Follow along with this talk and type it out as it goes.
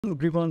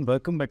Everyone,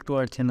 welcome back to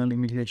our channel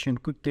Immigration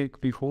Quick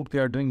Take. We hope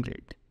you are doing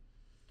great.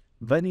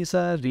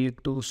 Vanessa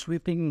read to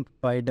sweeping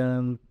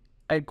Biden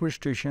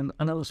administration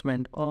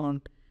announcement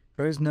on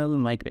regional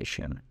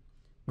migration.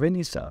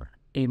 Vanessa,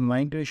 a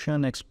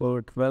migration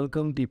expert,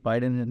 welcomed the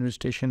Biden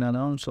administration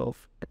announce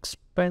of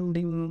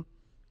expanding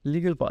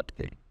legal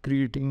pathway,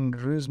 creating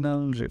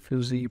regional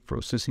refugee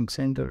processing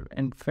center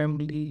and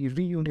family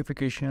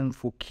reunification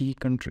for key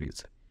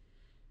countries.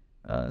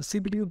 She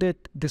believed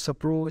that this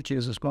approach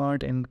is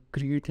smart and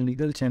create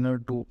legal channel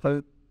to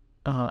help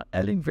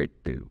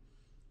elevate the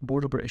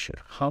border pressure.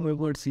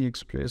 However, she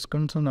expressed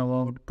concern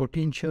about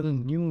potential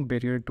new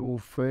barrier to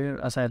fair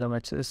asylum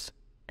access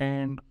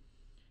and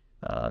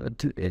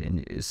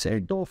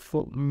set of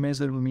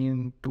measure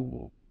mean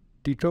to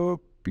deter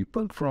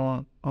people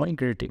from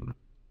migrating.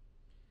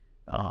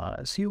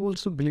 She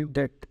also believed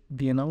that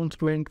the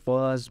announcement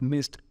was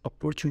missed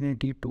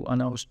opportunity to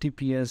announce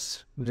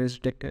TPS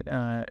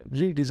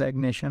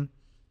redesignation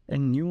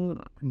and new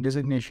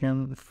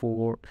designation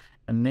for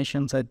a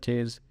nation such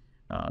as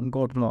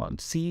Guatemala.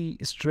 She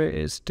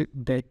stressed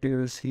that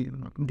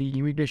the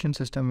immigration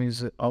system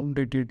is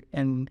outdated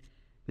and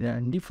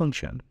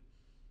defunction,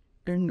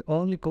 and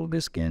only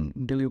Congress can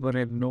deliver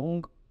a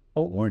long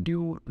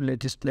overdue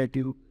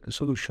legislative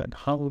solution.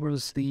 However,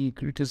 she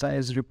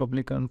criticized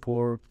Republican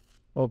for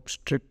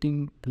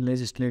obstructing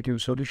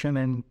legislative solution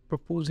and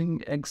proposing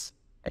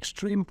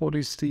extreme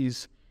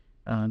policies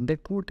that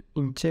would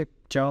inject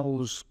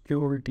chaos,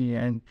 security,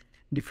 and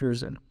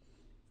diffusion.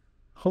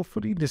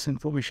 Hopefully, this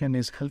information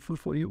is helpful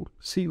for you.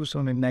 See you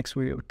soon in next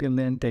video. Till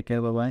then, take care.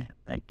 Bye bye.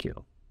 Thank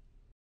you.